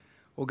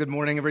Well, good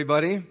morning,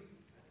 everybody.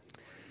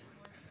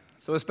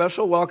 So a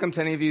special welcome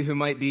to any of you who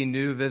might be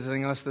new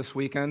visiting us this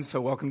weekend.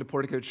 So welcome to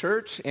Portico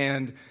Church.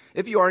 And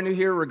if you are new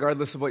here,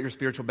 regardless of what your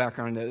spiritual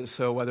background is,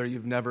 so whether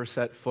you've never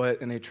set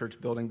foot in a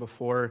church building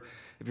before,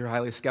 if you're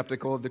highly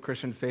skeptical of the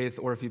Christian faith,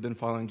 or if you've been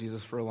following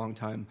Jesus for a long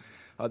time,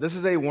 this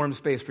is a warm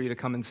space for you to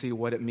come and see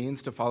what it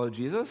means to follow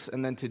Jesus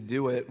and then to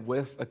do it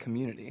with a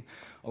community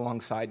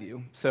alongside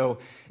you. So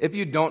if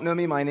you don't know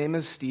me, my name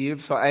is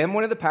Steve. So I am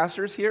one of the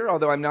pastors here,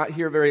 although I'm not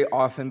here very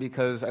often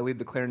because I lead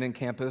the Clarendon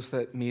campus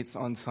that meets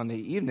on Sunday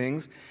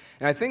evenings.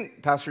 And I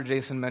think Pastor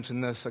Jason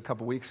mentioned this a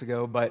couple weeks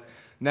ago, but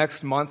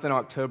next month in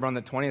October on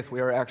the 20th,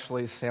 we are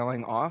actually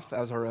sailing off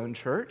as our own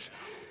church.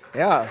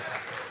 Yeah.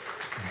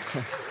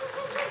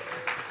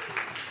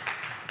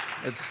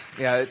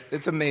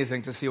 It's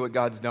amazing to see what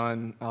God's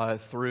done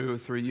through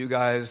you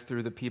guys,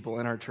 through the people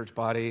in our church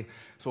body.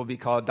 So we'll be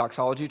called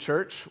Doxology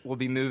Church. We'll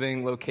be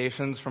moving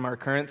locations from our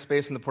current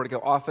space in the Portico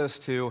office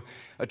to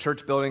a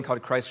church building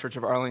called Christ Church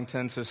of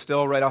Arlington, so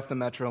still right off the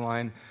Metro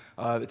line.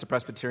 It's a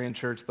Presbyterian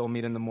church. They'll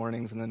meet in the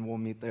mornings, and then we'll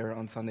meet there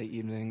on Sunday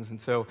evenings.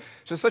 And so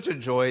it's just such a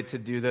joy to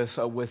do this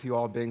with you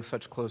all being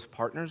such close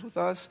partners with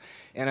us.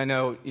 And I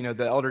know,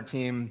 the elder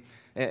team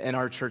and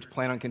our church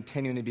plan on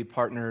continuing to be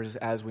partners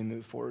as we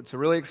move forward. So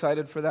really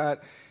excited for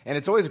that. And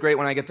it's always great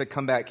when I get to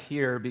come back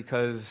here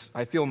because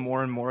I feel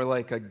more and more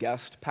like a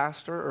guest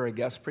pastor or a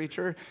guest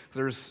preacher.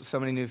 There's so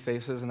many new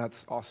faces, and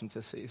that's awesome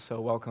to see.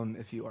 So welcome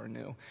if you are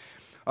new.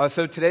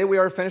 So today we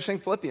are finishing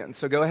Philippians.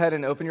 So go ahead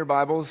and open your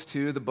Bibles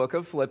to the book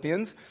of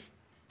Philippians.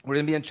 We're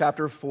going to be in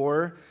chapter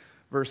 4,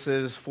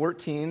 verses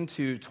 14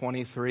 to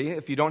 23.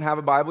 If you don't have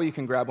a Bible, you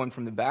can grab one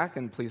from the back,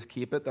 and please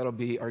keep it. That'll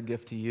be our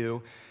gift to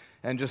you.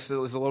 And just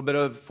as a little bit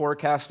of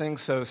forecasting,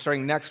 so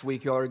starting next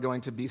week, you all are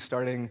going to be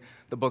starting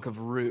the book of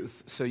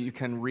Ruth. So you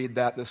can read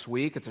that this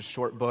week. It's a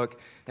short book,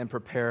 and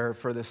prepare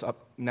for this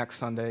up next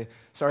Sunday.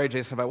 Sorry,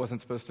 Jason, if I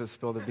wasn't supposed to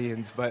spill the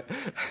beans, but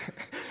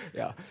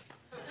yeah.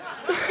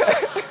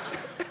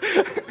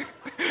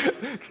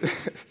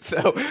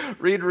 So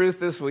read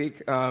Ruth this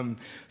week.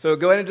 So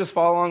go ahead and just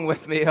follow along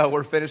with me.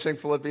 We're finishing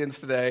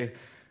Philippians today,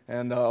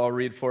 and I'll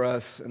read for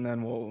us, and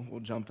then we'll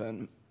jump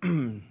in.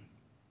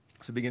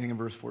 So beginning in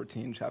verse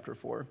 14, chapter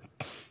 4.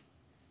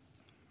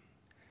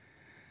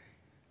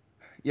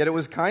 Yet it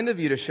was kind of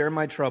you to share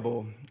my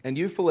trouble, and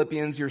you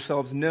Philippians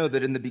yourselves know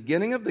that in the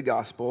beginning of the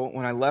gospel,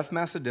 when I left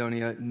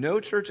Macedonia, no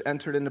church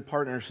entered into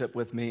partnership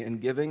with me in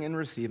giving and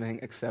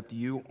receiving except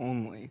you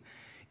only.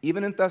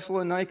 Even in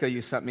Thessalonica,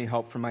 you sent me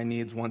help for my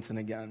needs once and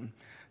again.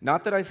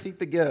 Not that I seek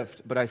the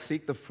gift, but I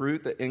seek the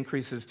fruit that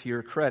increases to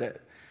your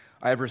credit.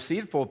 I have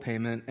received full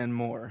payment and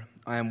more.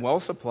 I am well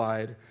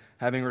supplied,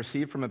 having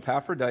received from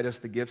Epaphroditus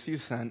the gifts you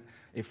sent,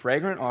 a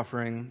fragrant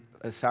offering,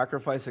 a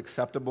sacrifice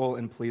acceptable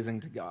and pleasing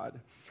to God.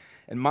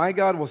 And my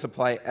God will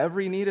supply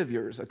every need of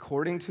yours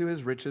according to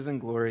his riches and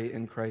glory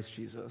in Christ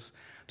Jesus.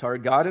 To our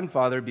God and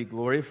Father be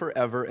glory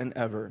forever and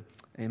ever.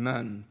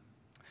 Amen.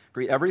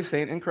 Greet every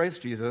saint in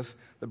Christ Jesus.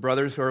 The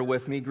brothers who are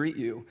with me greet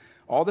you.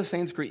 All the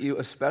saints greet you,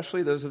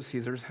 especially those of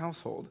Caesar's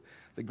household.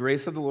 The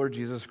grace of the Lord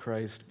Jesus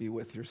Christ be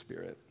with your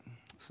spirit.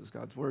 This is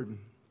God's word.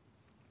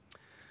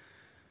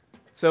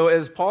 So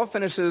as Paul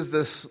finishes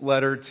this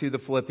letter to the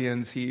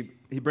Philippians, he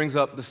brings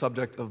up the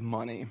subject of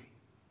money.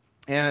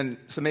 And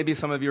so maybe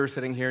some of you are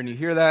sitting here and you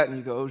hear that and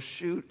you go, oh,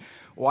 shoot,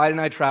 why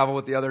didn't I travel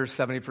with the other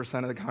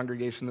 70% of the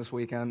congregation this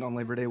weekend on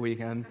Labor Day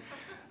weekend?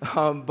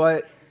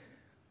 But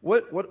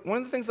one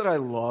of the things that I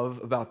love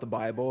about the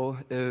Bible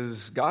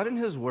is God in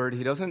his word,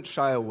 he doesn't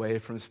shy away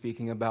from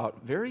speaking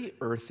about very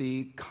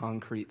earthy,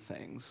 concrete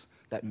things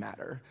that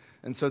matter.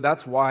 And so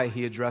that's why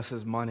he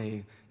addresses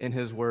money in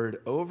his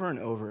word over and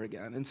over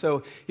again. And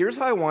so here's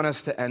how I want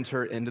us to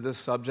enter into this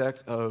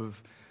subject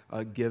of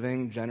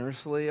giving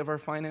generously of our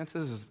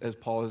finances, as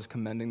Paul is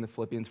commending the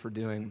Philippians for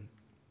doing.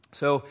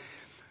 So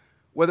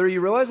whether you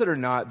realize it or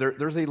not,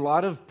 there's a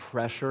lot of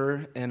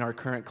pressure in our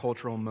current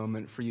cultural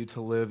moment for you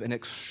to live an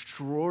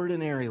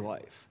extraordinary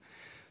life.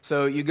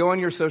 So you go on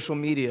your social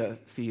media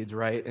feeds,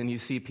 right, and you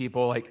see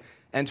people like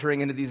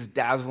entering into these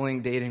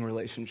dazzling dating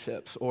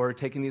relationships or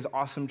taking these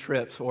awesome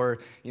trips or,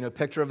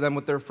 picture of them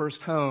with their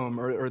first home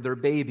or their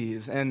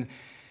babies. And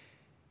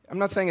I'm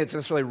not saying it's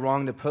necessarily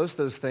wrong to post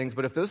those things,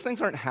 but if those things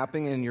aren't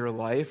happening in your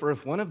life, or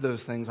if one of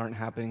those things aren't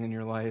happening in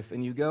your life,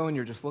 and you go and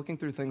you're just looking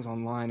through things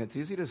online, it's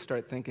easy to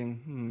start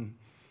thinking,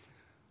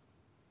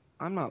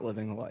 I'm not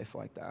living a life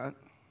like that.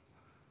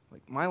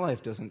 Like, my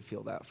life doesn't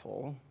feel that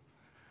full.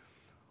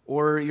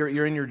 Or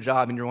you're in your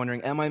job and you're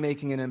wondering, am I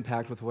making an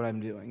impact with what I'm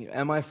doing?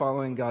 Am I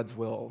following God's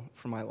will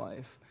for my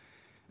life?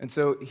 And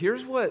so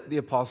here's what the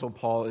Apostle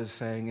Paul is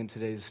saying in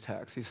today's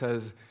text. He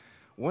says,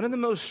 one of the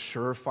most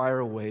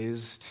surefire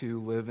ways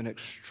to live an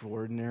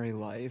extraordinary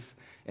life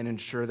and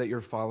ensure that you're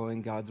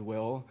following God's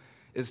will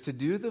is to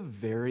do the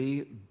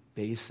very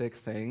basic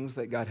things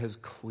that God has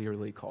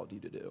clearly called you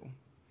to do.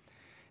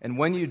 And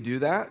when you do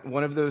that,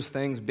 one of those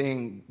things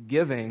being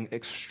giving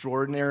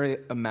extraordinary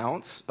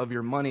amounts of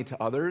your money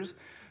to others,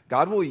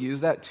 God will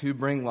use that to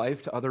bring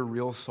life to other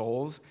real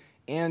souls,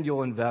 and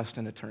you'll invest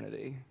in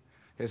eternity.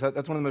 Okay, so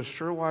that's one of the most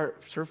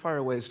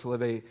surefire ways to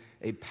live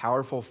a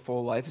powerful,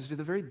 full life is to do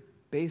the very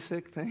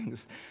basic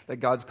things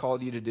that God's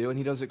called you to do, and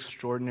he does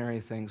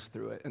extraordinary things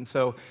through it. And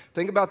so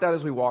think about that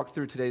as we walk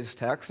through today's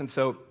text. And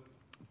so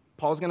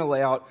Paul's going to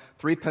lay out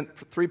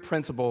three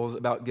principles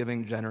about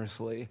giving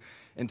generously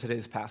in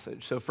today's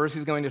passage. So first,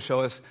 he's going to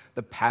show us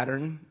the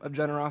pattern of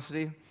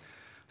generosity.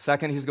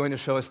 Second, he's going to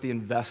show us the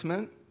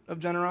investment of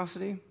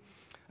generosity.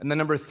 And then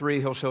number three,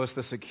 he'll show us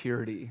the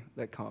security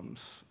that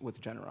comes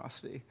with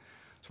generosity.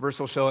 So first,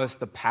 he'll show us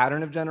the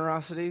pattern of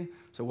generosity.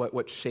 So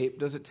what shape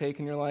does it take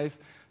in your life?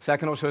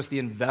 Second, he'll show us the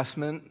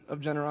investment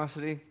of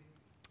generosity.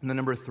 And then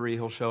number three,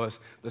 he'll show us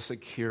the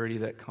security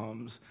that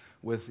comes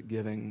with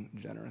giving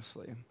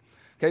generously.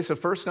 Okay, so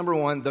first, number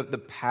one, the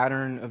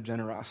pattern of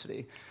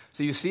generosity.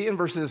 So you see in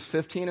verses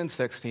 15 and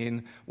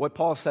 16, what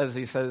Paul says,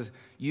 he says,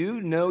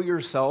 you know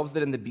yourselves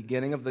that in the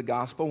beginning of the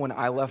gospel, when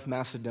I left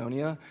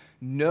Macedonia,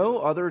 no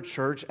other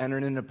church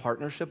entered into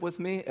partnership with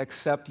me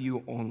except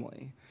you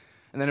only.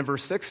 And then in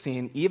verse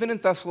 16, even in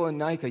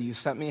Thessalonica, you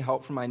sent me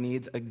help for my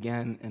needs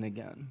again and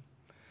again.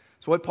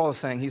 So what Paul is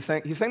saying, he's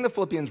saying the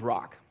Philippians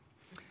rock.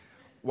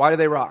 Why do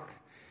they rock?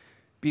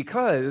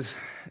 Because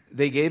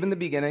they gave in the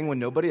beginning when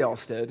nobody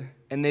else did,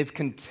 and they've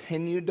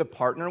continued to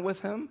partner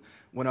with him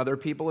when other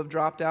people have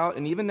dropped out,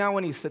 and even now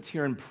when he sits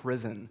here in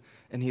prison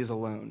and he's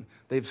alone,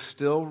 they've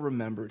still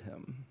remembered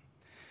him.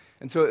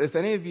 And so if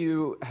any of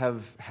you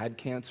have had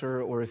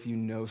cancer, or if you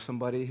know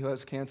somebody who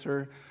has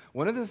cancer,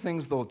 one of the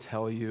things they'll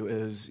tell you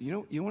is,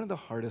 one of the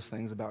hardest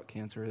things about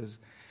cancer is,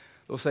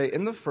 they'll say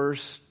in the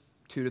first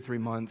 2 to 3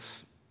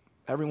 months,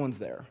 everyone's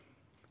there.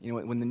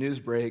 When the news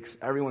breaks,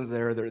 everyone's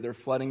there. They're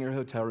flooding your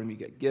hotel room. You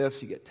get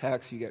gifts, you get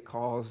texts, you get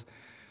calls.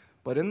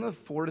 But in the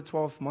 4 to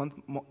 12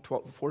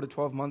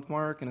 month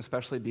mark, and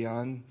especially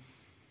beyond,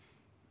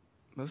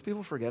 most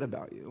people forget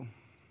about you.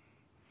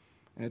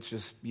 And it's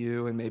just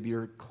you and maybe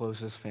your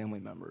closest family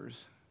members.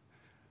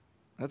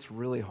 That's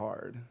really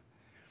hard.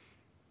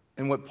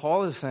 And what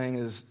Paul is saying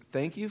is,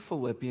 thank you,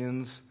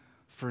 Philippians,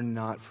 for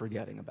not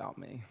forgetting about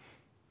me.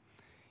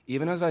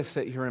 Even as I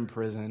sit here in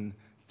prison,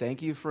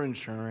 thank you for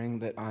ensuring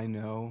that I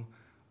know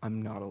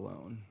I'm not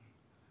alone.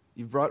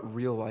 You've brought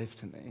real life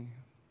to me.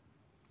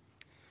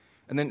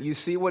 And then you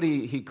see what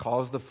he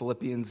calls the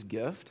Philippians'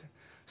 gift.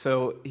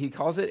 So he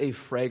calls it a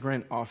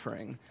fragrant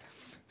offering.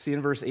 See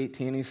in verse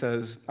 18, he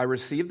says, I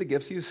received the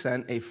gifts you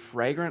sent, a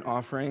fragrant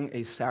offering,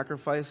 a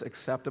sacrifice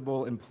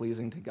acceptable and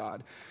pleasing to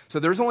God. So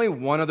there's only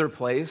one other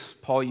place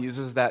Paul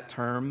uses that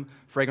term,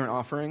 fragrant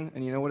offering,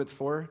 and you know what it's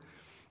for?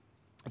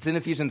 It's in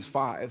Ephesians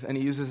 5, and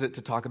he uses it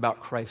to talk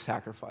about Christ's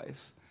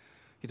sacrifice.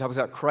 He talks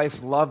about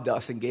Christ loved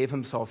us and gave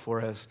himself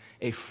for us,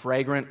 a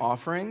fragrant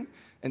offering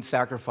and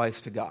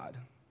sacrifice to God.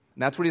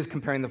 And that's what he's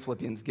comparing the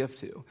Philippians' gift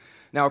to.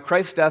 Now,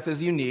 Christ's death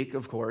is unique,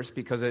 of course,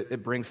 because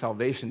it brings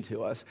salvation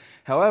to us.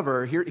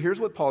 However, here's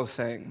what Paul is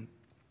saying.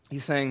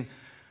 He's saying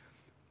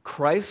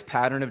Christ's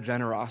pattern of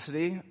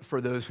generosity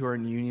for those who are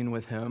in union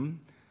with him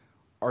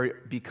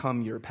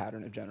become your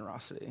pattern of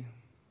generosity.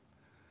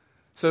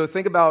 So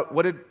think about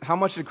how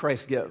much did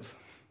Christ give?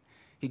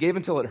 He gave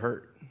until it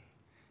hurt.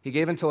 He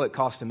gave until it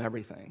cost him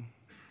everything.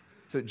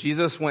 So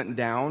Jesus went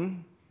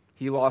down.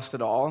 He lost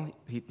it all.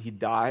 He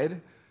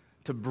died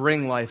to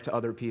bring life to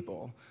other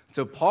people.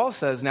 So Paul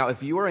says, now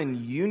if you are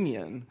in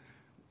union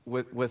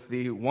with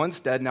the once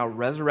dead, now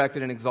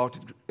resurrected and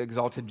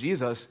exalted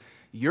Jesus,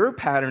 your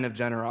pattern of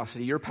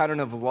generosity, your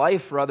pattern of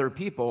life for other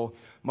people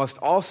must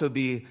also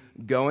be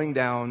going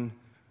down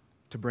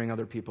to bring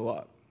other people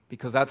up,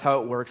 because that's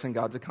how it works in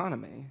God's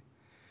economy.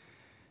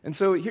 And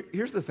so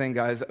here's the thing,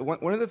 guys.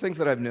 One of the things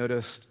that I've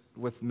noticed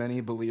with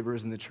many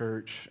believers in the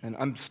church, and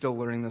I'm still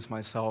learning this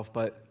myself,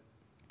 but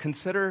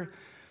consider,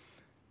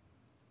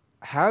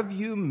 have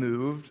you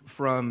moved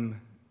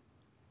from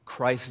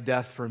Christ's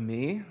death for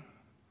me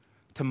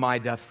to my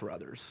death for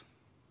others?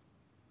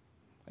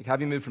 Like,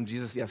 have you moved from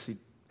Jesus, yes, he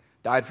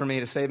died for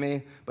me to save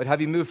me, but have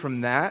you moved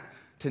from that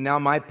to now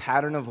my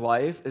pattern of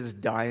life is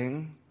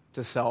dying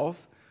to self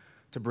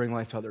to bring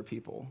life to other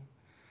people?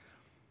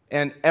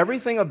 And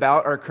everything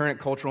about our current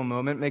cultural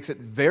moment makes it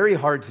very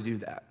hard to do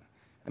that.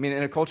 I mean,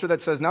 in a culture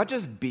that says not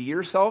just be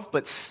yourself,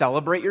 but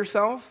celebrate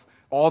yourself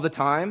all the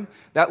time,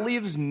 that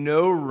leaves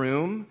no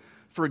room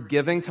for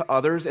giving to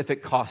others if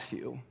it costs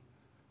you.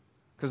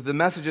 Because the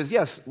message is,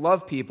 yes,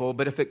 love people,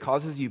 but if it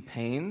causes you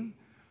pain,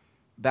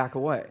 back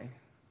away.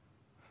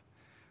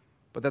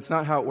 But that's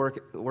not how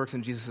it works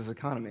in Jesus'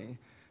 economy.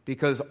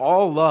 Because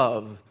all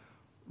love,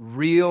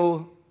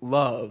 real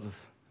love,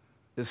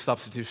 is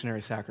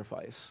substitutionary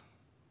sacrifice.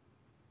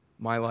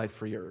 My life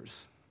for yours.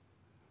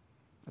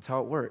 That's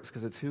how it works,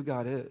 because it's who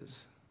God is.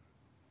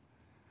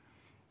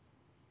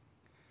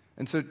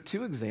 And so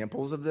 2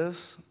 examples of this,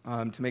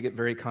 to make it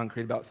very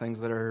concrete about things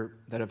that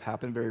have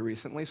happened very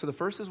recently. So the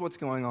first is what's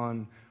going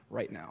on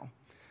right now.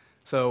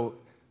 So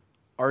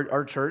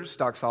Our church,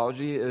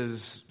 Doxology,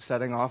 is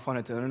setting off on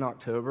its own in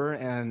October,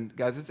 and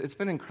guys, it's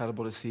been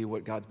incredible to see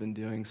what God's been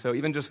doing. So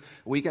even just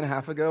a week and a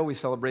half ago, we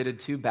celebrated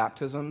 2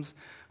 baptisms,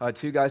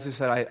 2 guys who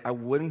said, I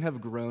wouldn't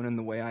have grown in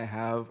the way I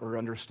have or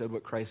understood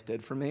what Christ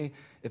did for me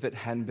if it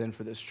hadn't been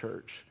for this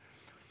church.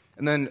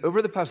 And then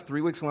over the past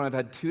 3 weeks alone, I've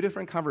had 2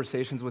 different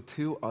conversations with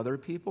 2 other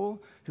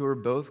people who are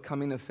both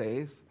coming to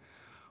faith.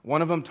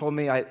 One of them told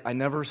me, I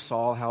never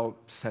saw how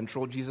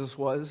central Jesus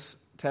was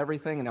to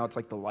everything, and now it's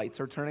like the lights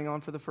are turning on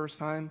for the first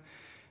time.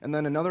 And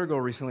then another girl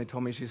recently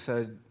told me, she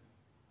said,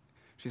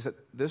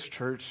 this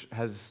church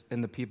has,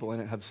 and the people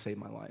in it have saved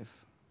my life.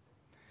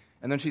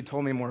 And then she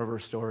told me more of her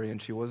story, and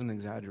she wasn't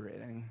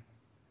exaggerating.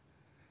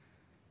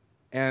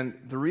 And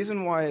the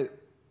reason why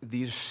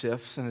these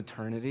shifts in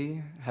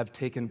eternity have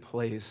taken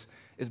place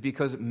is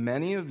because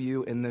many of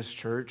you in this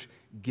church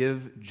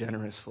give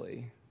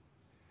generously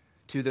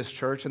to this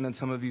church, and then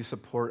some of you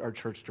support our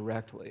church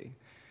directly.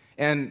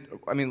 And,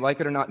 I mean, like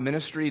it or not,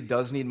 ministry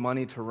does need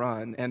money to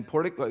run. And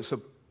Portico,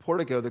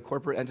 the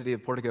corporate entity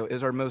of Portico,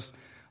 is our most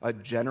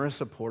generous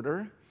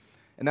supporter.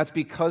 And that's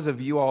because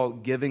of you all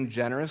giving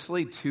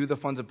generously to the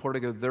funds of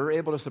Portico. They're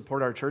able to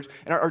support our church.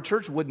 And our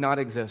church would not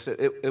exist.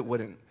 It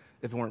wouldn't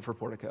if it weren't for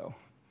Portico.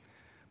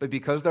 But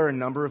because there are a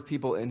number of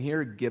people in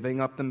here giving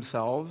up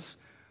themselves,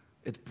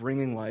 it's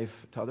bringing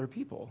life to other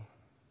people.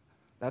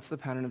 That's the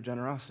pattern of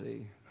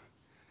generosity.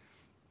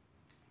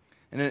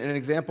 And an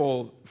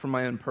example from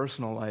my own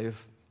personal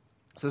life,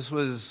 so this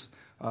was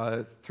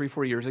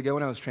 3-4 years ago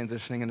when I was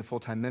transitioning into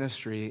full-time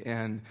ministry,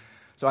 and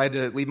so I had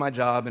to leave my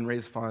job and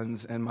raise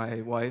funds, and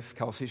my wife,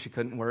 Kelsey, she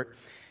couldn't work.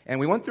 And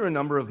we went through a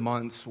number of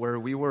months where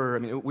we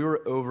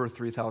were over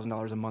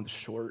 $3,000 a month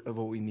short of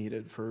what we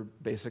needed for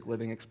basic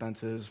living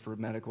expenses, for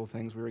medical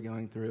things we were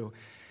going through.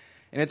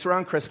 And it's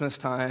around Christmas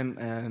time,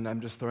 and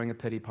I'm just throwing a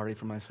pity party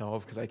for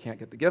myself because I can't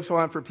get the gifts I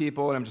want for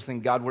people, and I'm just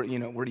thinking, God, what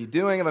are you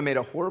doing? Have I made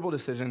a horrible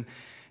decision?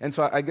 And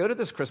so I go to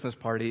this Christmas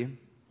party,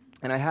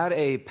 and I had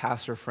a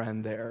pastor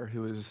friend there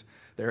who was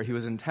there. He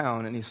was in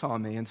town, and he saw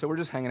me, and so we're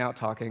just hanging out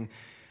talking.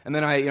 And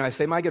then I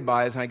say my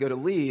goodbyes, and I go to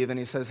leave, and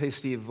he says, hey,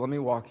 Steve, let me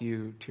walk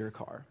you to your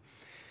car.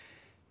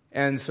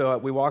 And so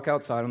we walk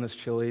outside on this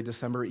chilly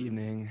December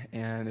evening,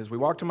 and as we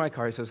walk to my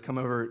car, he says, come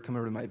over to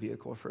my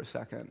vehicle for a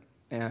second.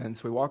 And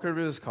so we walk over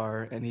to his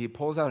car, and he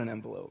pulls out an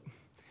envelope.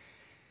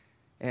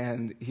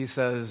 And he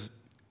says,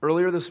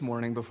 earlier this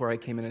morning, before I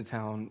came into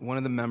town, one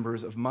of the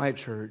members of my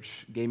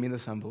church gave me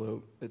this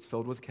envelope. It's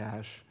filled with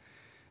cash.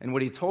 And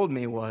what he told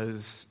me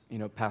was,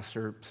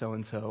 Pastor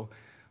so-and-so,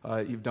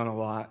 you've done a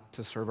lot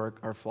to serve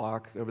our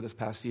flock over this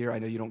past year. I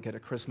know you don't get a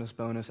Christmas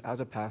bonus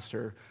as a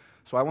pastor,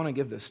 so I want to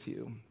give this to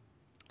you.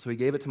 So he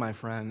gave it to my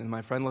friend, and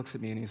my friend looks at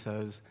me and he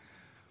says,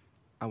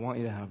 I want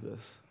you to have this.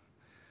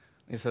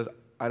 And he says,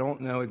 I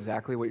don't know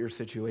exactly what your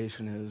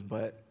situation is,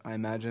 but I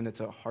imagine it's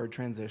a hard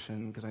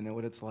transition because I know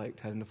what it's like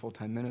to head into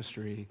full-time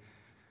ministry,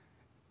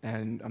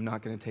 and I'm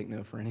not going to take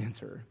no for an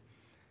answer.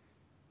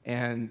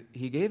 And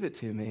he gave it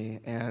to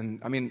me,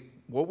 and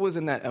what was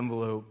in that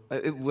envelope,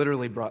 it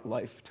literally brought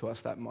life to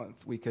us that month.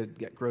 We could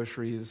get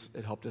groceries,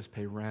 it helped us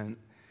pay rent.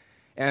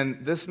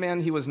 And this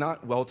man, he was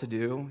not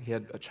well-to-do. He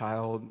had a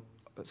child,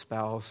 a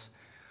spouse,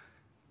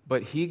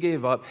 but he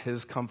gave up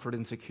his comfort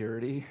and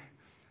security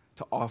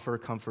to offer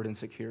comfort and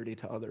security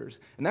to others.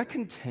 And that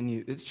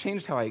continued. It's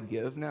changed how I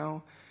give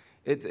now.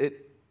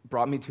 It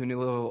brought me to a new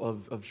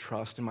level of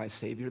trust in my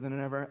Savior than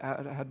I ever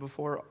had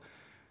before.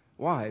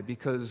 Why?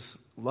 Because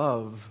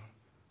love,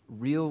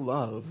 real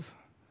love,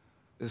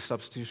 is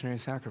substitutionary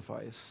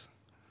sacrifice.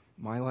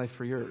 My life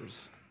for yours.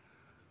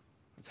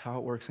 That's how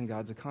it works in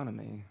God's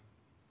economy.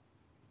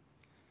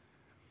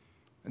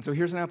 And so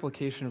here's an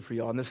application for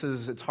y'all. And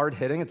it's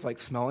hard-hitting. It's like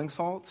smelling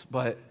salts,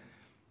 but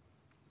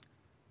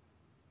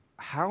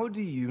how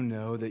do you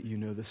know that you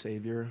know the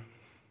Savior?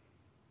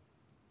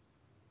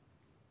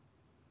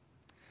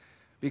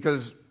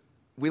 Because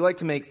we like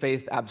to make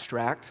faith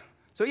abstract.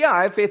 So yeah,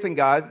 I have faith in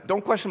God.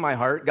 Don't question my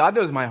heart. God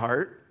knows my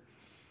heart.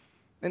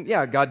 And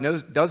yeah, God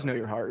does know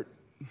your heart.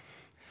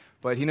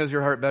 But he knows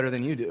your heart better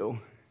than you do.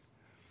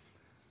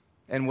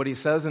 And what he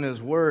says in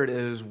his word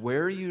is,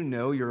 where you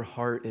know your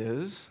heart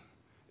is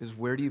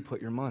where do you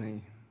put your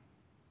money?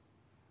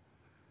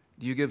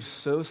 Do you give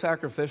so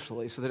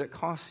sacrificially so that it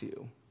costs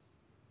you?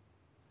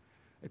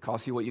 It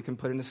costs you what you can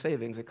put into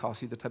savings. It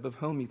costs you the type of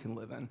home you can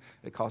live in.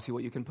 It costs you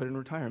what you can put in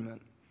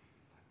retirement.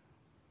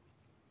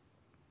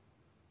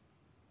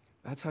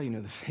 That's how you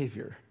know the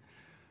Savior.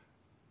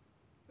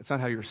 It's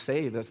not how you're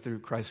saved. That's through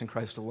Christ and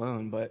Christ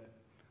alone. But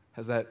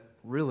has that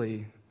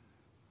really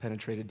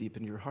penetrated deep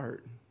into your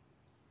heart?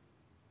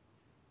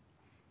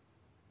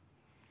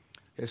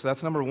 Okay, so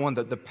that's number one,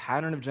 that the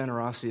pattern of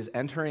generosity is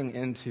entering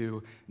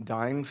into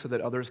dying so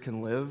that others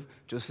can live,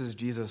 just as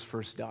Jesus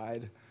first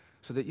died,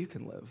 so that you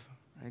can live.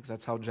 Right? Because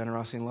that's how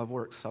generosity and love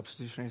works,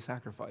 substitutionary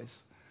sacrifice.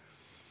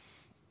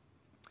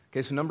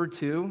 Okay, so number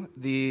two,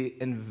 the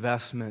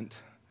investment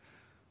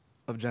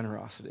of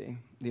generosity.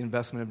 The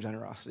investment of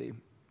generosity.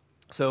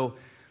 So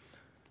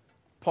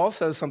Paul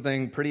says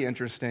something pretty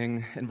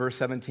interesting in verse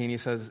 17. He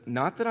says,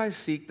 "Not that I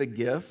seek the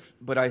gift,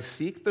 but I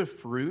seek the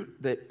fruit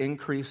that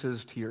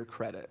increases to your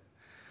credit."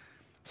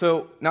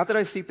 So, not that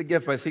I seek the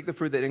gift, but I seek the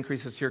fruit that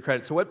increases to your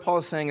credit. So what Paul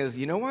is saying is,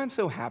 you know why I'm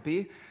so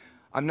happy?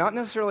 I'm not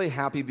necessarily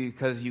happy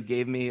because you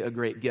gave me a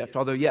great gift,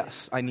 although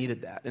yes, I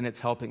needed that, and it's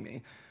helping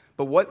me.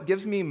 But what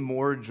gives me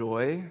more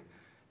joy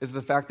is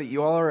the fact that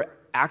you all are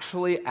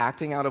actually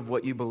acting out of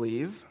what you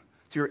believe.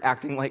 So you're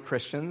acting like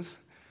Christians.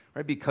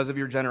 Right? Because of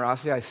your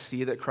generosity, I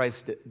see that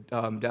Christ's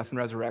death and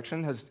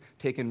resurrection has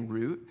taken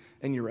root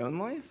in your own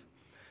life.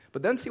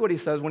 But then see what he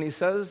says. When he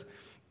says,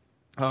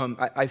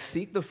 I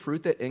seek the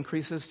fruit that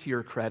increases to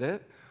your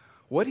credit,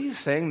 what he's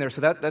saying there,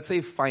 so that's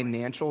a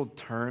financial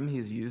term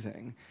he's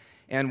using.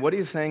 And what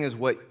he's saying is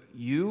what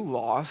you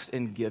lost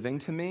in giving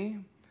to me,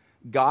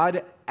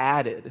 God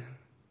added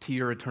to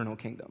your eternal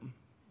kingdom.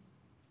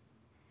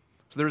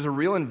 So there's a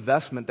real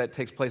investment that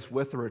takes place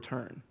with the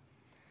return.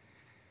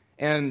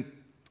 And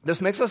this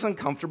makes us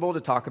uncomfortable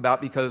to talk about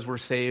because we're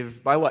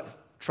saved by what?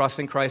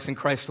 Trusting Christ and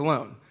Christ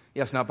alone.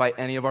 Yes, not by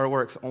any of our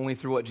works, only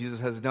through what Jesus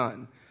has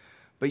done.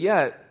 But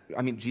yet,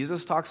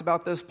 Jesus talks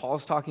about this,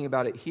 Paul's talking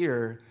about it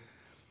here.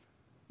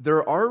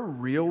 There are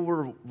real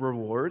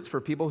rewards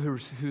for people who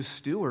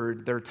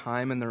steward their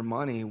time and their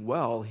money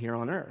well here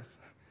on earth.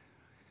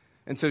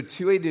 And so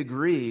to a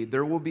degree,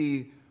 there will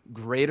be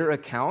greater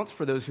accounts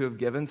for those who have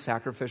given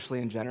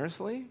sacrificially and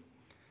generously,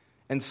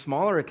 and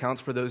smaller accounts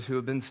for those who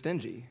have been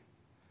stingy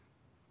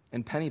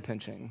and penny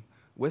pinching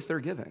with their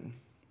giving.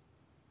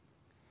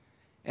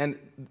 And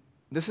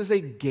this is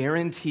a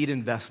guaranteed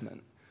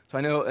investment. So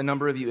I know a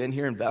number of you in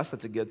here invest.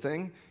 That's a good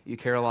thing. You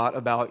care a lot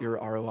about your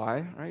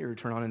ROI, right? Your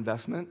return on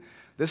investment.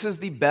 This is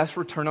the best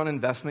return on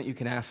investment you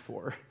can ask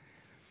for.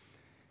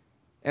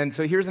 And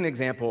so here's an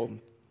example.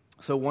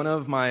 So one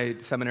of my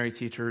seminary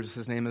teachers,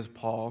 his name is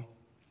Paul,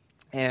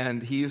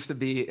 and he used to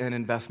be in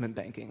investment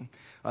banking.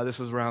 This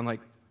was around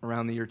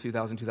the year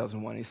 2000,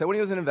 2001. He said when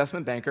he was an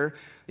investment banker,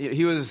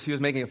 he was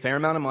making a fair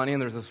amount of money,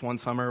 and there was this one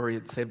summer where he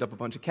had saved up a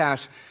bunch of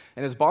cash,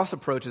 and his boss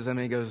approaches him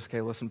and he goes,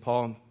 "Okay, listen,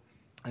 Paul,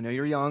 I know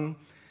you're young,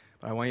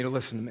 but I want you to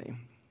listen to me.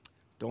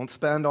 Don't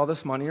spend all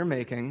this money you're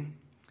making.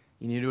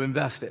 You need to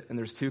invest it, and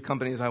there's 2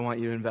 companies I want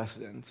you to invest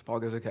in." So Paul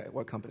goes, "Okay,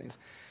 what companies?"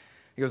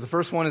 He goes, "The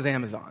first one is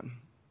Amazon."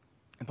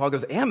 And Paul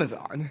goes,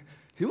 "Amazon?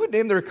 Who would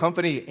name their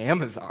company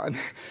Amazon?"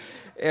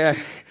 And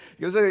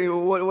he goes,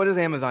 what does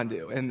Amazon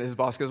do? And his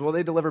boss goes, "Well,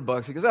 they deliver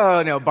books." He goes,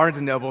 "Oh, no,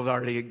 Barnes & Noble's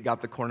already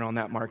got the corner on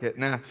that market.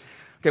 Nah.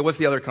 Okay, what's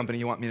the other company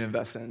you want me to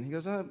invest in?" He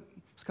goes,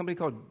 "This company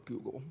called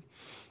Google."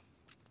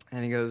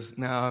 And he goes,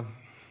 "No,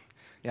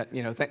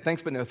 yeah,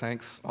 thanks, but no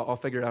thanks. I'll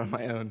figure it out on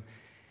my own."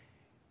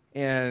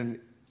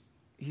 And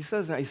he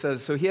says,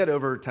 so he had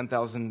over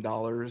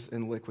 $10,000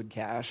 in liquid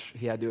cash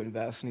he had to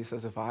invest. And he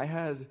says, if I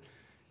had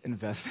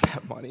invested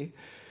that money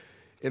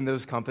in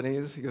those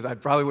companies, he goes, I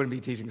probably wouldn't be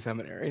teaching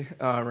seminary,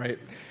 right?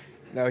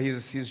 No,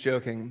 he's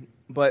joking.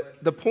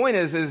 But the point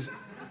is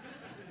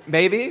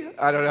maybe,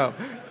 I don't know.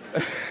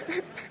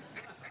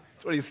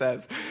 That's what he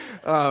says.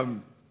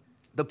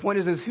 The point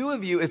is who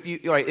of you, if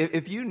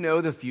you know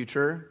the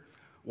future,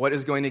 what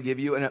is going to give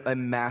you a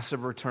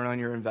massive return on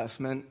your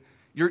investment,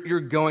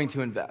 you're going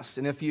to invest.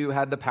 And if you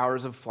had the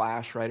powers of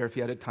Flash, right, or if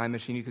you had a time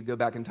machine, you could go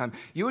back in time,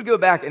 you would go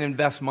back and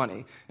invest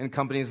money in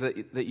companies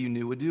that you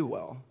knew would do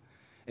well.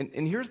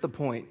 And here's the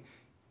point.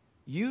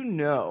 You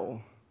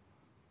know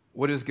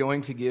what is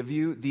going to give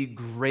you the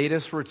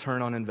greatest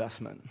return on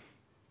investment.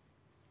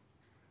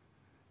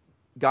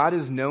 God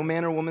is no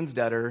man or woman's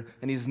debtor,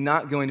 and he's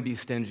not going to be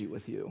stingy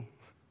with you.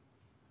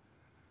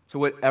 So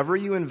whatever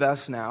you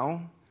invest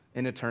now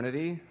in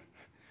eternity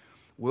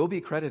will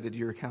be credited to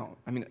your account.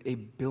 A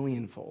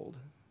billionfold.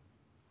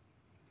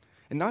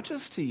 And not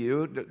just to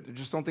you,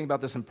 just don't think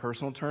about this in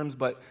personal terms,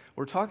 but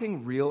we're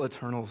talking real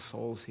eternal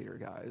souls here,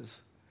 guys.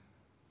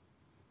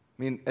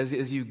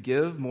 As you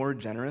give more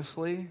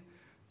generously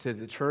to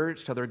the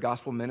church, to other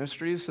gospel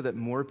ministries, so that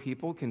more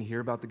people can hear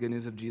about the good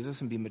news of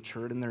Jesus and be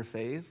matured in their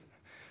faith,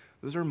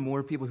 those are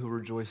more people who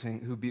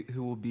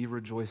will be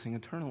rejoicing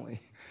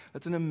eternally.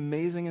 That's an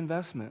amazing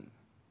investment.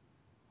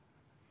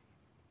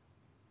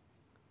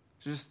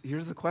 So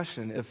here's the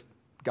question. If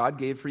God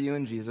gave for you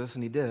in Jesus,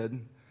 and he did,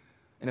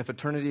 and if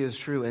eternity is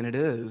true, and it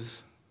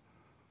is,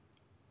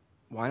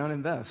 why not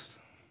invest?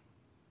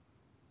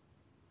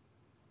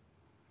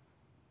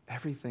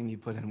 Everything you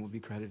put in will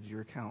be credited to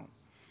your account.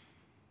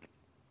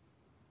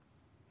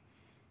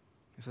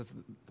 So it's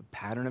the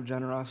pattern of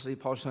generosity.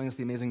 Paul's showing us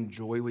the amazing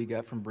joy we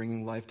get from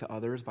bringing life to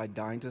others by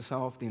dying to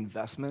self, the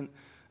investment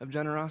of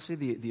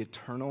generosity, the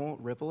eternal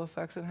ripple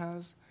effects it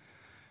has.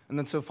 And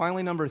then so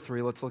finally, number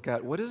 3, let's look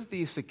at what is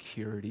the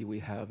security we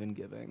have in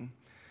giving.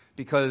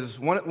 Because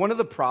one of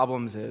the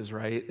problems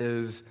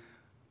is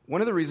one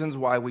of the reasons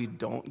why we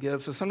don't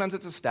give, so sometimes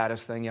it's a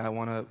status thing. Yeah, I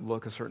want to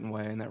look a certain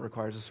way, and that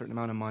requires a certain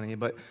amount of money.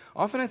 But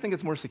often I think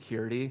it's more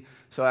security.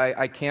 So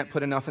I can't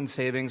put enough in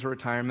savings or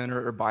retirement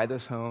or buy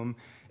this home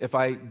if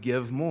I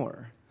give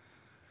more,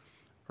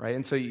 right?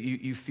 And so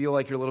you feel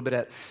like you're a little bit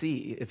at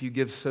sea if you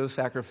give so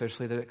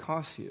sacrificially that it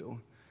costs you.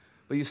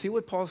 But you see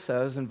what Paul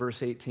says in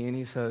verse 18?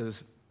 He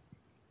says,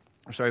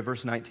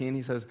 verse 19,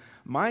 he says,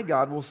 "My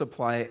God will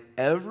supply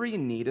every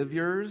need of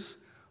yours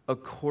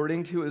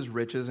according to his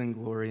riches and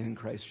glory in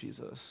Christ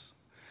Jesus."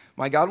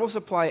 My God will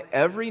supply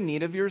every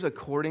need of yours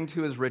according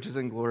to his riches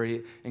and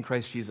glory in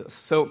Christ Jesus.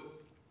 So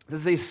this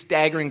is a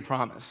staggering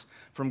promise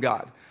from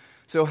God.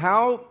 So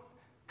how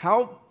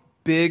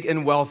big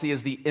and wealthy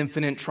is the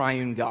infinite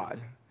triune God?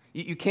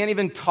 You can't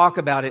even talk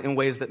about it in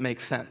ways that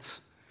make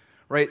sense,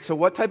 right? So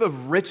what type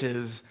of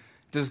riches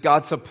does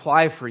God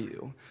supply for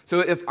you? So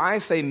if I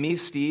say, me,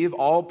 Steve,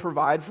 I'll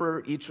provide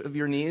for each of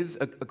your needs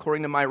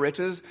according to my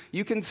riches,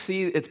 you can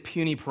see its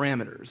puny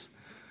parameters.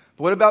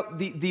 But what about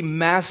the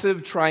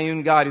massive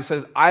triune God who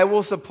says, I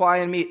will supply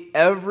and meet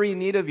every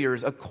need of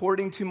yours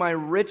according to my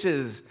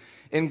riches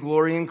in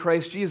glory in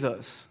Christ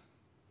Jesus?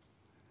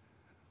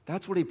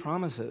 That's what he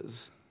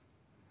promises.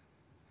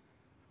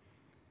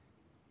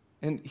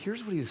 And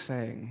here's what he's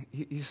saying.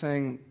 He's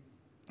saying,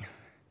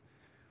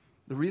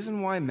 the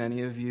reason why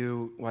many of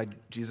you, why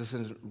Jesus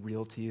isn't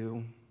real to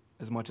you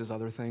as much as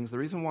other things, the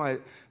reason why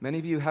many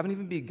of you haven't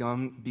even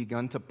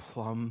begun to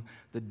plumb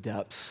the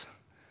depths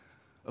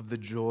of the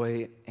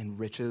joy and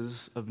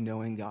riches of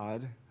knowing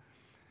God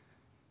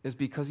is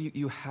because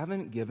you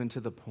haven't given to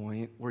the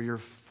point where you're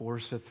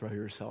forced to throw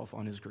yourself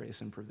on his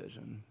grace and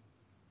provision.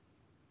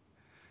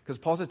 Because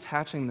Paul's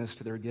attaching this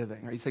to their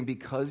giving. Right? He's saying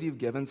because you've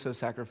given so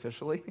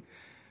sacrificially,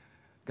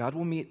 God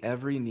will meet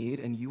every need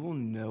and you will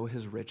know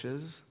his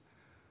riches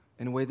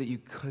in a way that you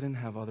couldn't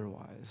have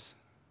otherwise.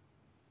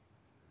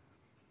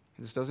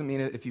 This doesn't mean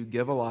if you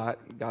give a lot,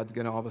 God's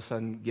going to all of a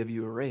sudden give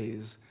you a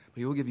raise. But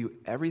he will give you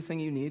everything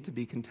you need to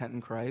be content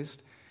in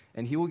Christ,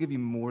 and he will give you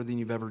more than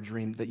you've ever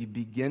dreamed, that you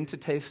begin to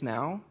taste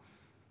now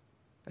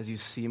as you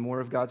see more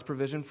of God's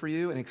provision for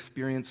you and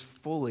experience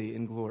fully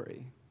in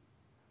glory.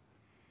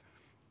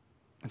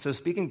 And so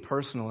speaking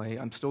personally,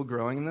 I'm still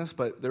growing in this,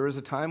 but there was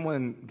a time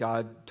when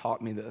God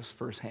taught me this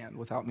firsthand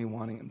without me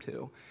wanting him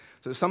to.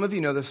 So some of you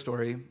know this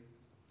story.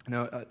 I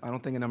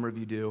don't think a number of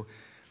you do.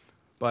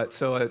 But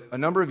so a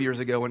number of years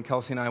ago, when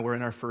Kelsey and I were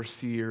in our first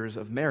few years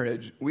of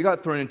marriage, we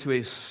got thrown into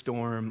a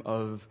storm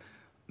of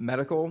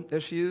medical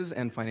issues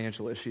and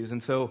financial issues.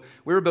 And so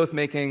we were both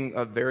making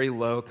a very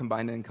low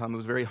combined income. It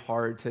was very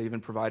hard to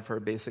even provide for our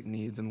basic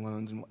needs and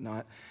loans and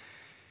whatnot.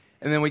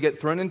 And then we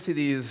get thrown into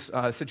these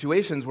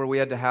situations where we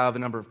had to have a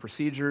number of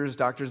procedures,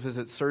 doctor's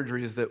visits,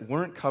 surgeries that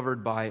weren't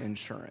covered by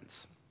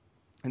insurance.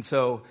 And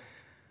so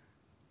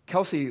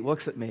Kelsey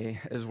looks at me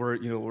as we're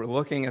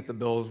looking at the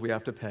bills we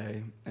have to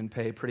pay and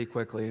pay pretty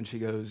quickly, and she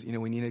goes,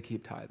 we need to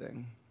keep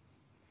tithing.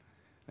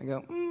 I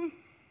go,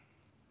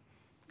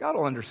 God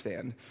will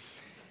understand.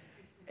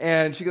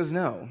 And she goes,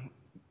 no,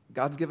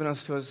 God's given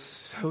us to us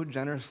so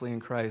generously in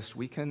Christ,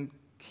 we can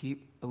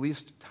keep at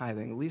least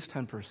tithing, at least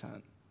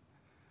 10%,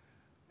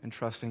 and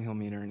trusting he'll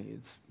meet our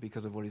needs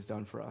because of what he's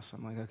done for us.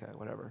 I'm like, okay,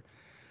 whatever.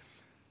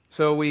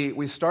 So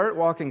we start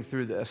walking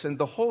through this, and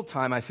the whole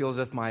time I feel as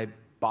if my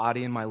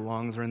body and my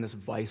lungs are in this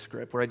vice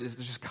grip where there's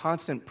just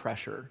constant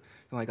pressure.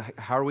 Like,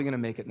 how are we going to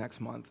make it next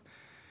month?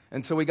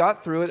 And so we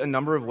got through it a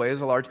number of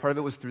ways. A large part of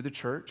it was through the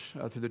church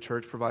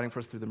providing for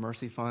us through the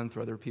Mercy Fund,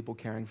 through other people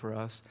caring for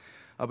us.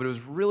 But it was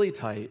really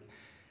tight.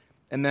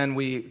 And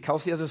then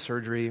Kelsey has a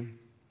surgery,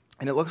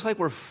 and it looks like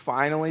we're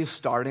finally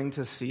starting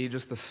to see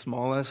just the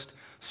smallest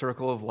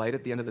circle of light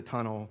at the end of the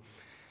tunnel.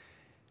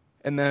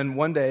 And then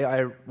one day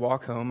I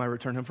walk home, I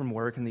return home from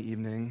work in the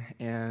evening,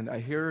 and I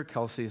hear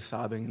Kelsey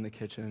sobbing in the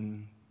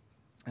kitchen.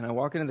 And I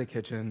walk into the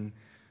kitchen,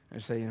 and I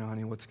say,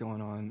 honey, what's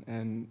going on?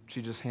 And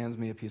she just hands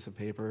me a piece of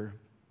paper.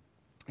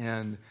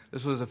 And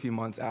this was a few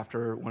months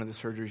after one of the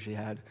surgeries she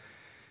had.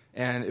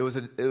 And it was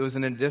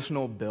an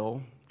additional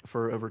bill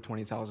for over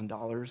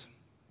 $20,000.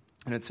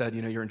 And it said,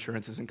 your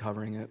insurance isn't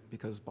covering it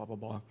because blah, blah,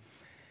 blah.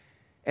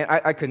 And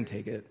I couldn't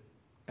take it.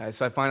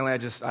 So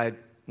I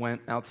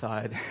went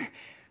outside,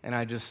 and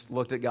I just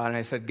looked at God, and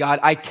I said, God,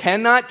 I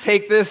cannot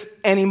take this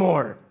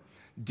anymore.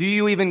 Do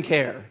you even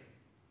care?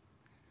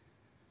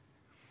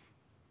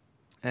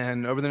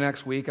 And over the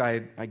next week, I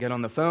get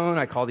on the phone,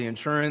 I call the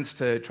insurance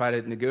to try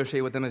to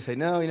negotiate with them. They say,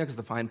 no, because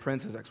the fine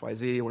print says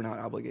XYZ, we're not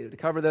obligated to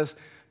cover this.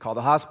 Call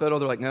the hospital,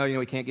 they're like, no,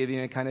 we can't give you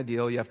any kind of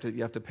deal, you have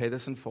to pay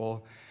this in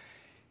full.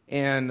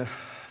 And a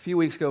few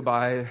weeks go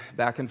by,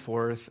 back and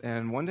forth,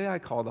 and one day I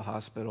call the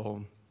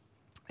hospital,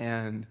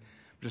 and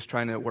I'm just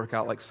trying to work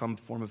out like some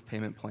form of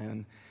payment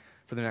plan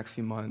for the next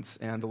few months.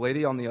 And the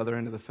lady on the other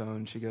end of the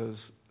phone, she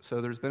goes,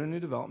 so there's been a new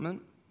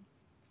development,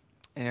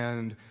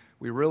 and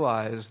we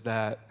realized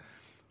that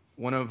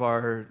one of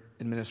our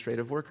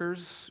administrative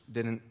workers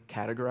didn't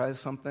categorize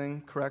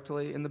something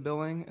correctly in the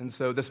billing, and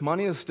so this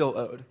money is still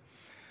owed,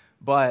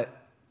 but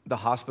the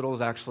hospital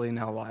is actually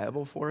now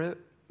liable for it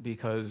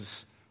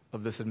because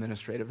of this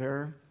administrative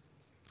error.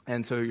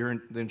 And so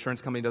the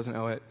insurance company doesn't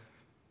owe it,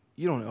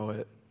 you don't owe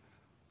it,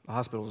 the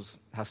hospital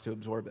has to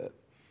absorb it.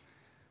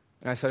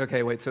 And I said,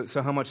 okay, wait,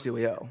 so how much do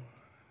we owe?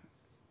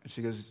 And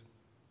she goes,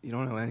 you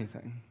don't owe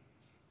anything.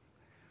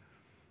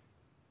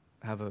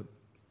 Have a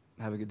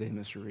good day,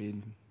 Mr.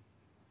 Reed.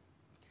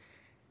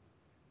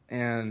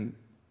 And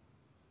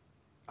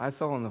I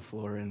fell on the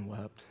floor and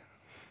wept.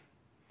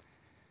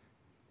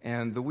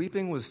 And the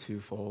weeping was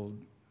twofold.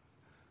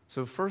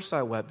 So first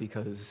I wept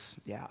because,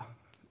 it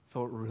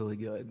felt really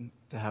good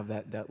to have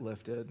that debt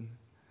lifted.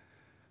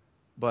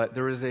 But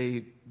there was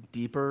a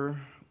deeper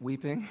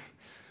weeping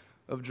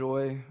of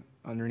joy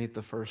underneath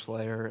the first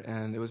layer,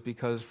 and it was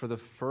because for the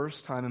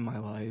first time in my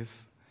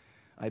life,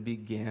 I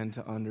began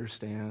to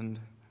understand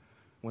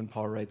when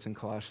Paul writes in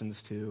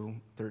Colossians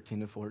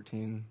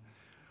 2:13-14,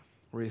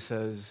 where he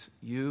says,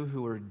 "You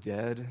who were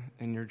dead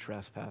in your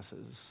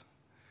trespasses,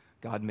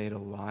 God made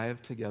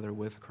alive together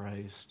with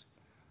Christ."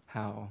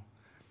 How?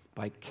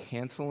 By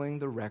canceling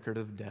the record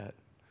of debt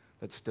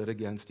that stood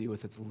against you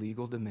with its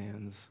legal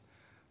demands.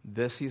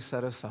 This he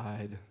set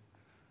aside,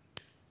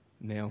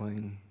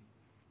 nailing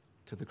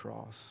to the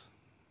cross.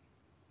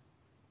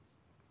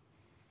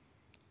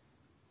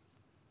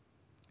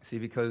 See,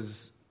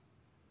 because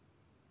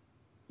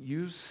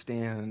you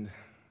stand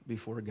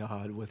before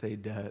God with a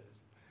debt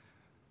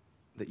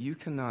that you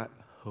cannot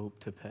hope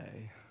to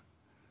pay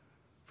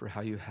for how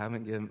you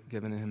haven't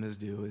given him his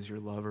due as your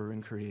lover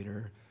and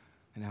creator,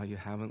 and how you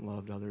haven't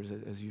loved others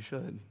as you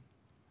should.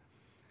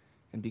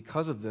 And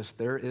because of this,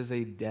 there is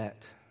a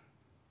debt.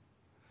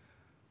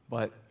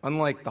 But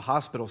unlike the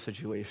hospital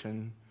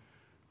situation,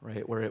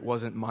 right, where it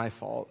wasn't my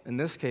fault, in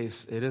this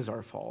case, it is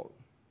our fault.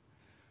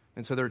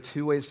 And so there are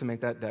two ways to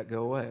make that debt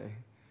go away.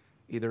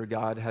 Either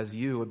God has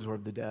you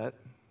absorb the debt,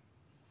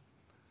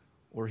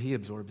 or he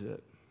absorbs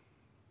it.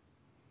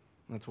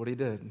 That's what he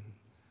did.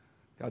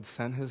 God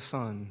sent his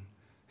son,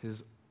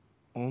 his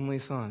only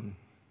son,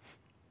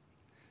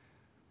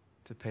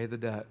 to pay the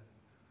debt,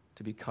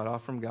 to be cut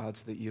off from God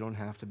so that you don't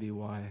have to be.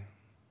 Why?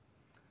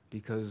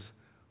 Because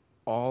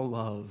all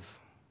love,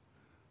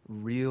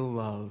 real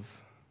love,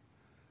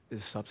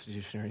 is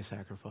substitutionary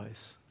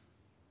sacrifice.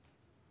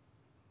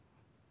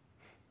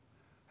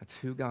 That's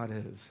who God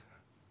is.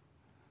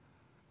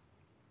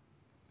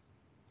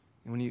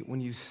 And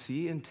when you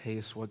see and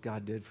taste what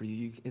God did for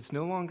you, it's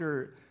no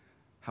longer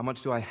how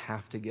much do I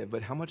have to give,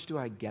 but how much do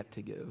I get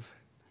to give?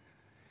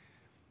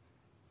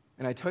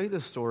 And I tell you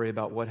this story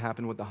about what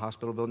happened with the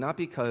hospital bill, not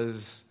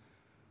because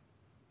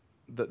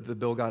the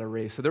bill got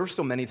erased. So there were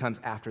still many times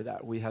after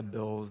that we had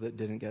bills that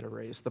didn't get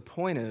erased. The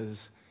point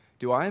is,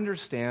 do I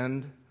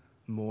understand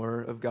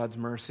more of God's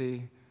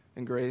mercy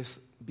and grace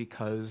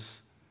because,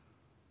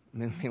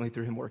 mainly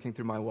through him working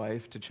through my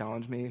wife to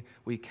challenge me,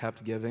 we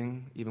kept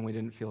giving even we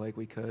didn't feel like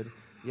we could?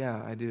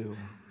 Yeah, I do.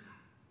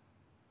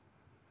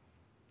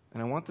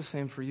 And I want the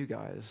same for you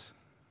guys.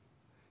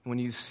 When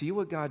you see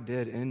what God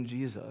did in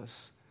Jesus,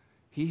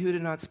 he who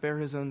did not spare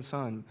his own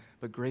son,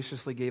 but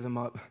graciously gave him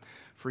up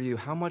for you,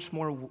 how much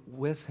more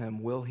with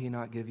him will he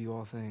not give you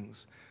all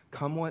things?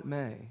 Come what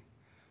may,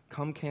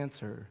 come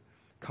cancer,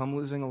 come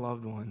losing a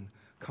loved one,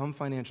 come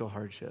financial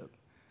hardship.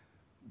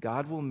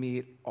 God will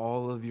meet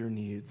all of your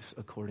needs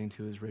according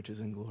to his riches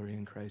and glory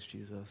in Christ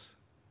Jesus.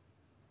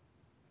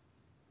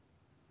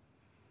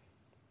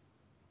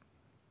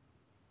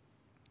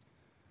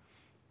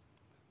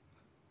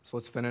 So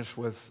let's finish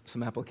with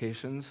some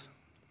applications,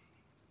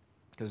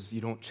 because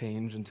you don't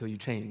change until you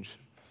change.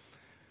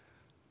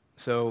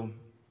 So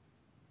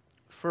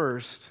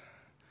first,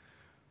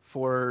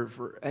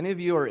 for any of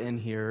you who are in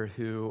here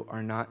who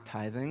are not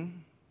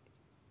tithing,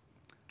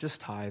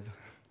 just tithe.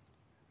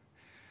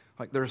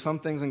 Like, there are some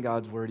things in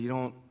God's word you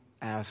don't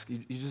ask,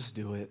 you just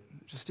do it.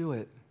 Just do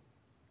it.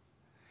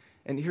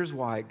 And here's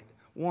why.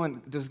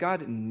 One, does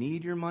God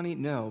need your money?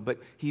 No, but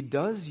he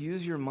does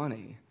use your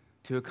money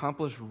to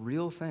accomplish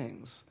real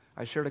things.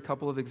 I shared a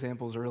couple of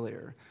examples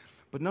earlier.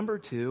 But number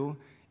two,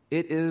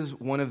 it is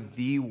one of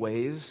the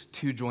ways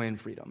to joy and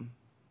freedom.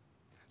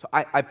 So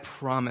I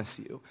promise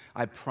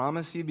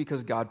you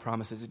because God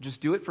promises it.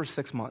 Just do it for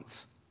 6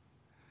 months.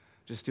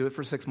 Just do it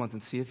for 6 months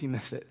and see if you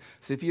miss it.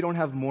 See if you don't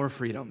have more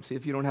freedom. See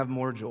if you don't have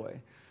more joy.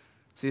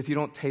 See if you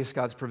don't taste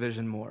God's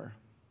provision more.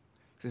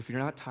 Because if you're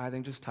not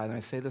tithing, just tithe. And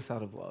I say this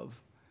out of love.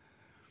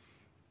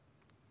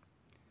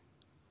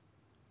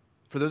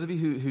 For those of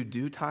you who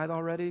do tithe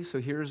already,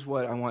 so here's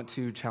what I want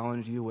to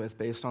challenge you with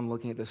based on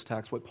looking at this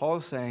text. What Paul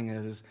is saying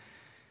is,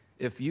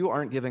 if you're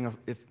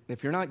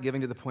not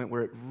giving to the point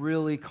where it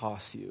really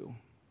costs you,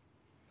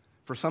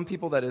 for some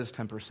people that is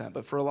 10%,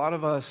 but for a lot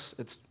of us,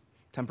 it's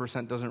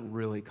 10% doesn't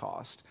really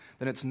cost,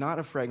 then it's not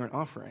a fragrant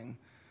offering,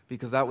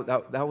 because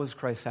that was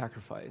Christ's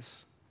sacrifice.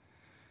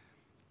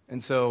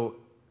 And so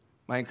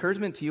my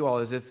encouragement to you all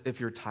is if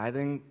you're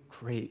tithing,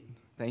 great,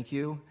 thank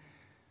you.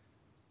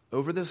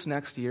 Over this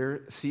next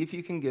year, see if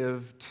you can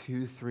give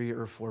 2%, 3%,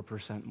 or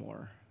 4%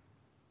 more.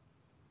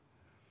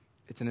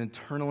 It's an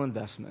internal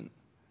investment.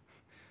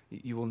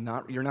 You're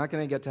not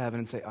going to get to heaven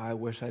and say, I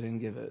wish I didn't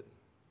give it.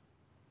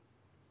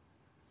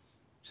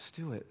 Just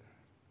do it.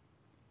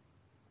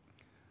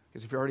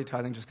 Because if you're already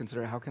tithing, just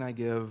consider, how can I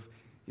give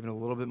even a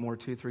little bit more,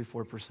 2%, 3%,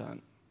 4%,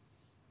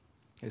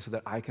 okay, so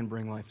that I can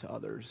bring life to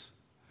others.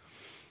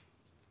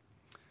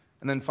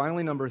 And then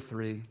finally, number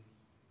 3,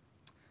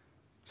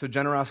 so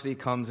generosity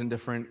comes in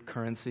different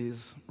currencies,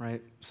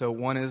 right? So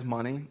one is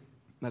money.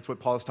 That's what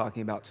Paul's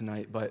talking about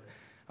tonight. But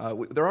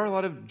There are a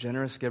lot of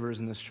generous givers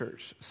in this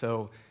church.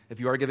 So if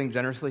you are giving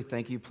generously,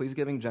 thank you. Please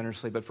giving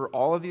generously. But for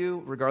all of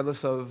you,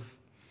 regardless of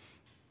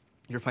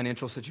your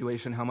financial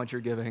situation, how much you're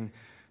giving,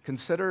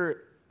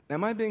 consider,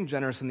 am I being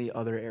generous in the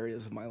other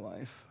areas of my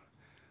life?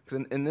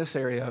 Because in this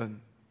area,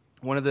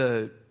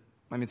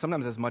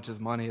 sometimes as much as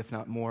money, if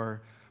not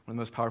more, one of the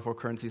most powerful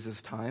currencies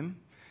is time.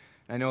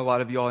 And I know a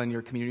lot of you all in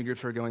your community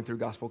groups are going through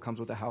Gospel Comes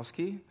with a House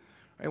Key,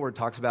 right, where it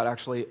talks about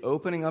actually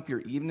opening up your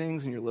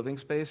evenings and your living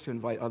space to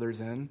invite others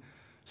in.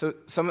 So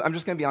I'm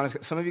just going to be honest,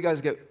 some of you guys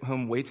get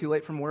home way too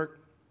late from work,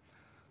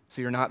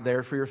 so you're not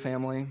there for your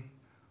family,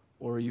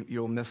 or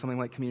you'll miss something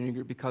like community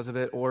group because of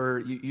it, or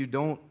you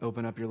don't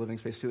open up your living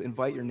space to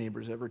invite your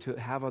neighbors over, to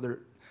have other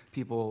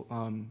people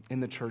in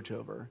the church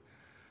over.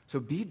 So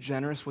be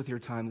generous with your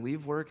time.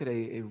 Leave work at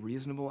a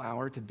reasonable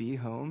hour to be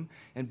home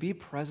and be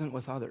present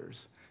with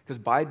others. Because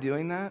by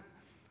doing that,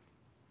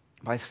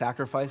 by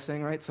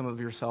sacrificing, right, some of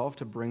yourself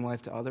to bring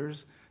life to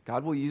others,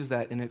 God will use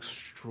that in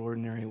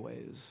extraordinary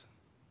ways.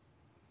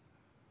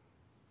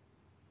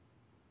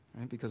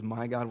 Right? Because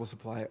my God will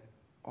supply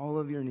all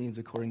of your needs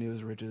according to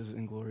his riches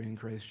and glory in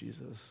Christ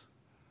Jesus.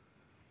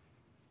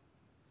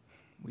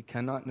 We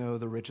cannot know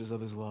the riches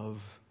of his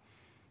love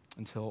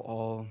until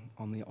all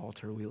on the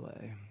altar we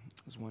lay,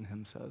 as one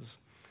hymn says.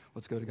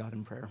 Let's go to God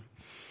in prayer.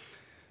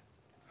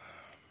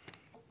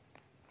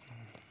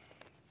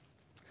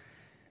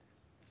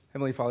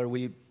 Heavenly Father,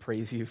 we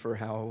praise you for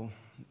how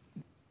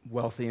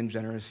wealthy and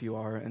generous you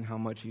are and how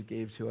much you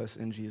gave to us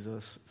in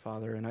Jesus,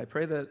 Father. And I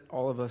pray that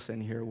all of us in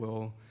here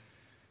will,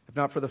 if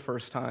not for the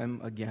first time,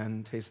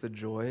 again, taste the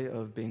joy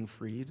of being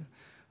freed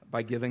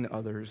by giving to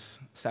others,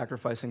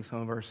 sacrificing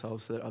some of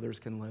ourselves so that others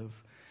can live.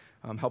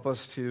 Help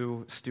us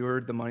to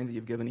steward the money that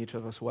you've given each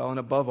of us well. And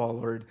above all,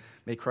 Lord,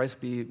 may Christ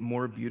be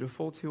more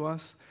beautiful to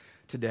us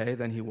today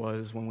than he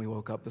was when we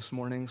woke up this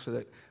morning, so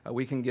that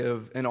we can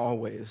give in all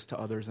ways to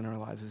others in our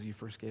lives as you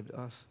first gave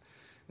to us.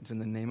 It's in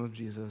the name of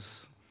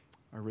Jesus,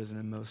 our risen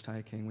and most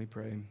high King, we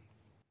pray.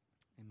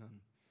 Amen.